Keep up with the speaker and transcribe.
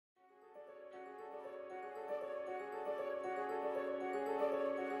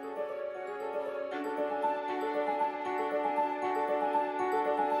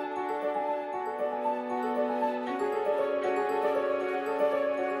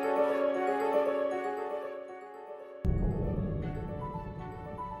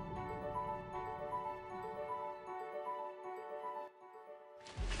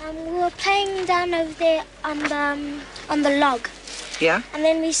playing down over there on the log. Yeah? And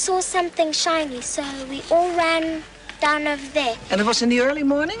then we saw something shiny, so we all ran down over there. And it was in the early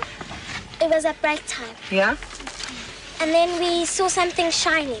morning? It was at break time. Yeah? And then we saw something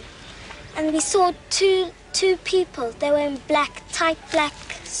shiny. And we saw two people. They were in black, tight black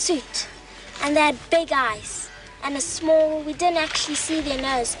suit. And they had big eyes. And a small, we didn't actually see their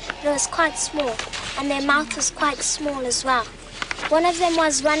nose, but it was quite small. And their mouth was quite small as well. One of them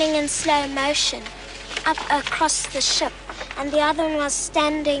was running in slow motion up across the ship. And the other one was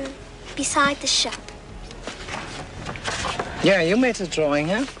standing beside the ship. Yeah, you made a drawing,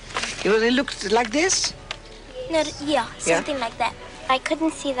 huh? It looked like this? No, yeah, something like that. I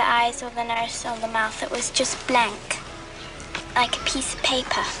couldn't see the eyes or the nose or the mouth. It was just blank, like a piece of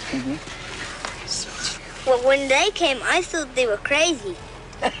paper. Mm-hmm. Well, when they came, I thought they were crazy.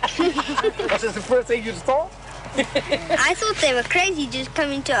 Was this the first thing you thought? I thought they were crazy just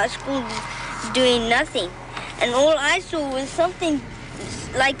coming to our school doing nothing. And all I saw was something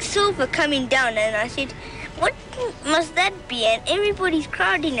like silver coming down, and I said, what must that be? And everybody's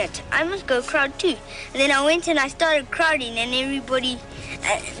crowding it. I must go crowd too. And then I went and I started crowding, and everybody,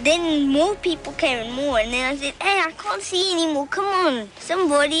 then more people came and more. And then I said, hey, I can't see anymore. Come on,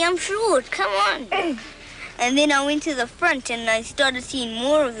 somebody, I'm short. Come on. And then I went to the front, and I started seeing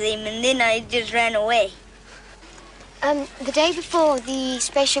more of them, and then I just ran away. The day before the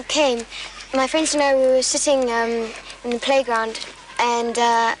spaceship came, my friends and I were sitting in the playground, and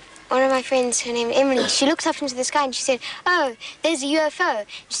one of my friends, her name Emily, she looked up into the sky and she said, oh, there's a UFO.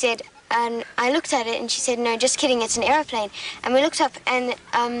 She said, and I looked at it and she said, no, just kidding, it's an aeroplane. And we looked up and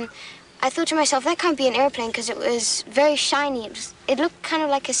I thought to myself, that can't be an aeroplane because it was very shiny. It looked kind of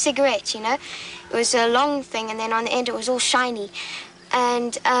like a cigarette, you know? It was a long thing and then on the end it was all shiny.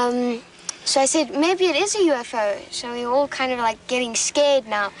 And so I said, maybe it is a UFO. So we were all kind of like getting scared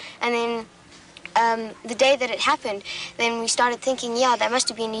now. And then the day that it happened, then we started thinking, yeah, there must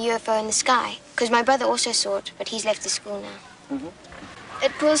have been a UFO in the sky. Because my brother also saw it, but he's left the school now. Mm-hmm.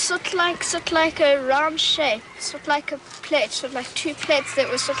 It was sort of like a round shape, sort of like a plate, sort of like two plates that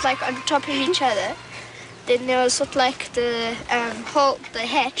were sort of like on top of each other. Then there was sort of like the hole, the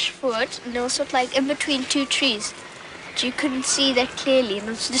hatch for it, and there was sort of like in between two trees. But you couldn't see that clearly, and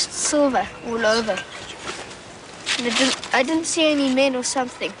it was just silver all over. And I didn't see any men or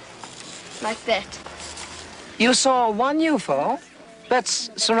something like that. You saw one UFO, but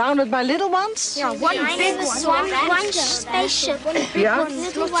surrounded by little ones? Yeah, one big one. One spaceship. Yeah?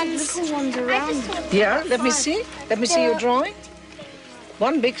 Little ones around. Yeah, let me see. Let me see your drawing.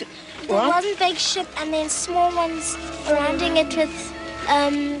 One big one? One big ship and then small ones surrounding it with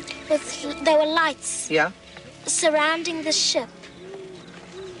there were lights. Yeah. Surrounding the ship.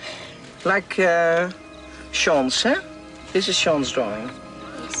 Like Sean's, huh? This is Sean's drawing.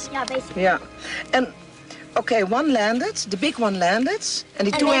 Yes. Yeah, basically. Yeah. And, okay, one landed, the big one landed, and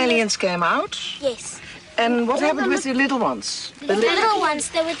the two aliens came out. Yes. And what happened with the little ones? The little ones,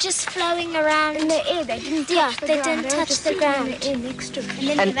 they were just flowing around. In the air, they didn't touch the ground. They didn't touch the ground. In the air next to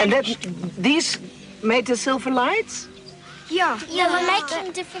it. And that, these made the silver lights? Yeah. Yeah, we're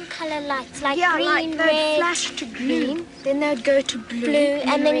making different color lights, like green, like red, they'd flash to green, then they'd go to blue,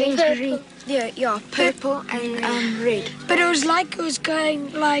 and then purple. green. Yeah, purple and red. But it was like it was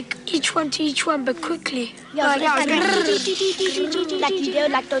going like each one to each one, but quickly. Yeah, it was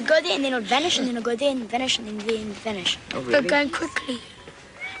like they'll go there and then it'll vanish and then it'll go there and vanish and then vanish. Oh, really? But going quickly.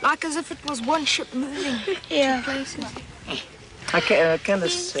 Like as if it was one ship moving Yeah. to places. I can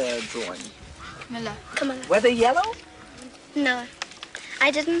this drawing. Miller. Come on. Were they yellow? No.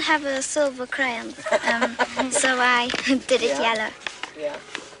 I didn't have a silver crayon, so I did it yellow. Yeah.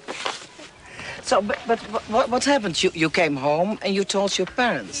 So, but what happened? You came home and you told your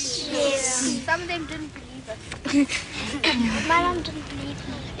parents? Yes. Some of them didn't believe it. My mom didn't believe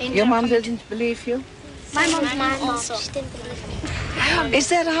me. Your mom didn't believe you? My mom also. She didn't believe me. Is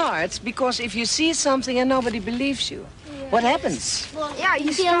that hard? Because if you see something and nobody believes you, what happens? Yeah,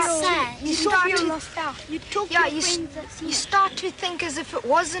 you feel start sad. You start to You talk to yeah, your friends. you start to think as if it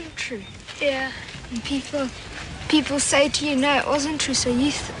wasn't true. Yeah. And people say to you, no, it wasn't true, so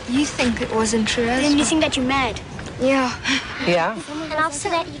you think it wasn't true as Then you well. think that you're mad. Yeah. Yeah? And after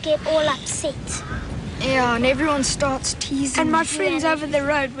that, you get all upset. Yeah, and everyone starts teasing. And my friends over the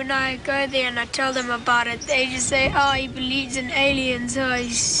road, when I go there and I tell them about it, they just say, oh, he believes in aliens, oh,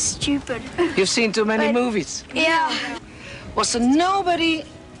 he's stupid. You've seen too many movies. Yeah. Was there nobody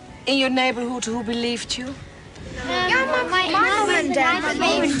in your neighborhood who believed you? Yeah, my mom and dad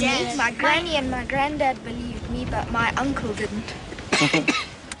believed me. My granny and my granddad believed me, but my uncle didn't.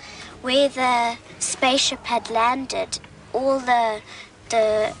 Where the spaceship had landed, all the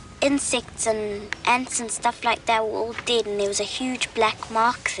insects and ants and stuff like that were all dead, and there was a huge black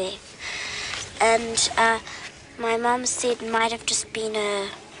mark there. And my mom said it might have just been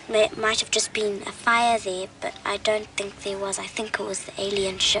a fire there, but I don't think there was. I think it was the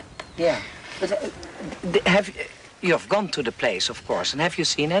alien ship. Yeah, but you have gone to the place, of course, and have you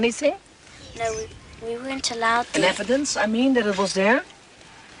seen anything? No, we weren't allowed An there. evidence, I mean, that it was there?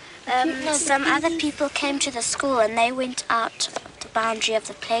 Some other people came to the school and they went out the boundary of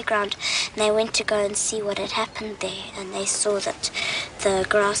the playground and they went to go and see what had happened there, and they saw that the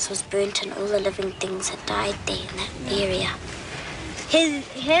grass was burnt and all the living things had died there in that area. Him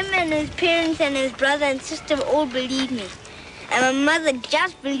and his parents and his brother and sister all believed me. And my mother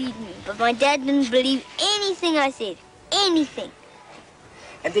just believed me, but my dad didn't believe anything I said. Anything.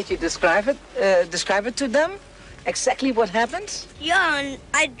 And did you describe it to them? Exactly what happened? Yeah, and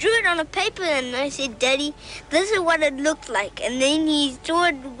I drew it on a paper and I said, Daddy, this is what it looked like. And then he saw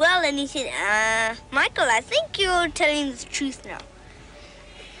it well and he said, Michael, I think you're telling the truth now.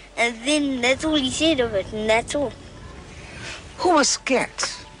 And then that's all he said of it, and that's all. Who was scared?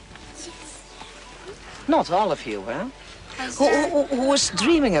 Not all of you, huh? Who was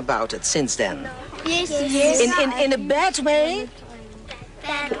dreaming about it since then? Yes. In a bad way?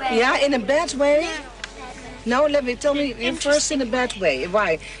 Bad way. Yeah, in a bad way? No, tell me first in a bad way.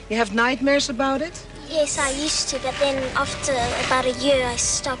 Why? You have nightmares about it? Yes, I used to, but then after about a year, I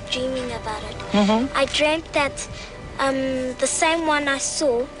stopped dreaming about it. Mm-hmm. I dreamt that the same one I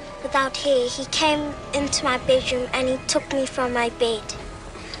saw without hair, he came into my bedroom and he took me from my bed.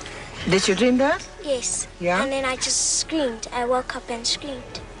 Did you dream that? Yes. Yeah? And then I just screamed. I woke up and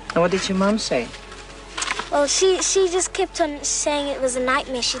screamed. And what did your mom say? Well, she just kept on saying it was a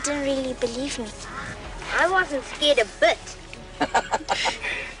nightmare. She didn't really believe me. I wasn't scared a bit.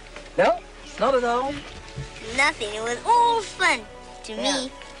 No, not at all. Nothing. It was all fun to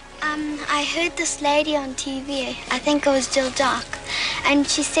me. I heard this lady on TV, I think it was Jill Dark, and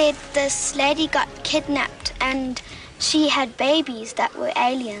she said this lady got kidnapped and she had babies that were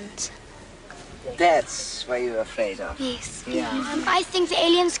aliens. That's what you're afraid of. Yes. Yeah. I think the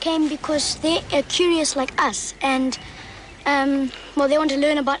aliens came because they are curious like us, and well, they want to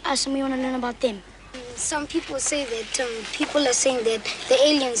learn about us and we want to learn about them. Some people say that people are saying that the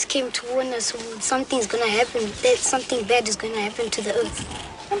aliens came to warn us something's going to happen, that something bad is going to happen to the earth.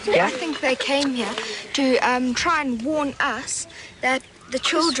 I think they came here to try and warn us that the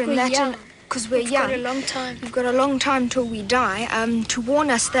children because we're young. Got a long time. We've got a long time till we die. To warn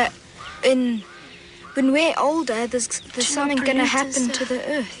us that when we're older, there's something going to happen to the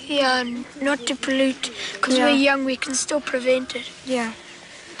earth. Yeah, and not to pollute. Because Yeah. we're young, we can still prevent it. Yeah.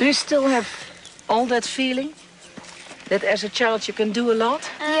 Do you still have all that feeling? That as a child you can do a lot?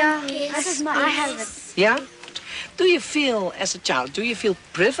 Yeah. Yes. I have it. Yeah? Do you feel, as a child, do you feel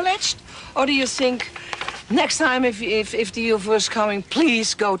privileged? Or do you think, next time if the UFO is coming,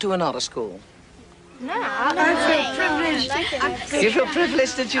 please go to another school? No, I feel privileged. You feel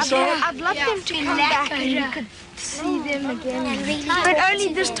privileged that you saw it? I'd love them to come back and you could see them again. But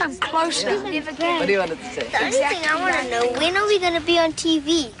only this time closer. What do you want to say? The only thing I want to know, when are we going to be on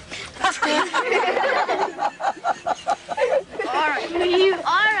TV? All right, you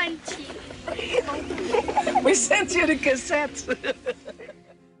are on TV. We sent you the cassette.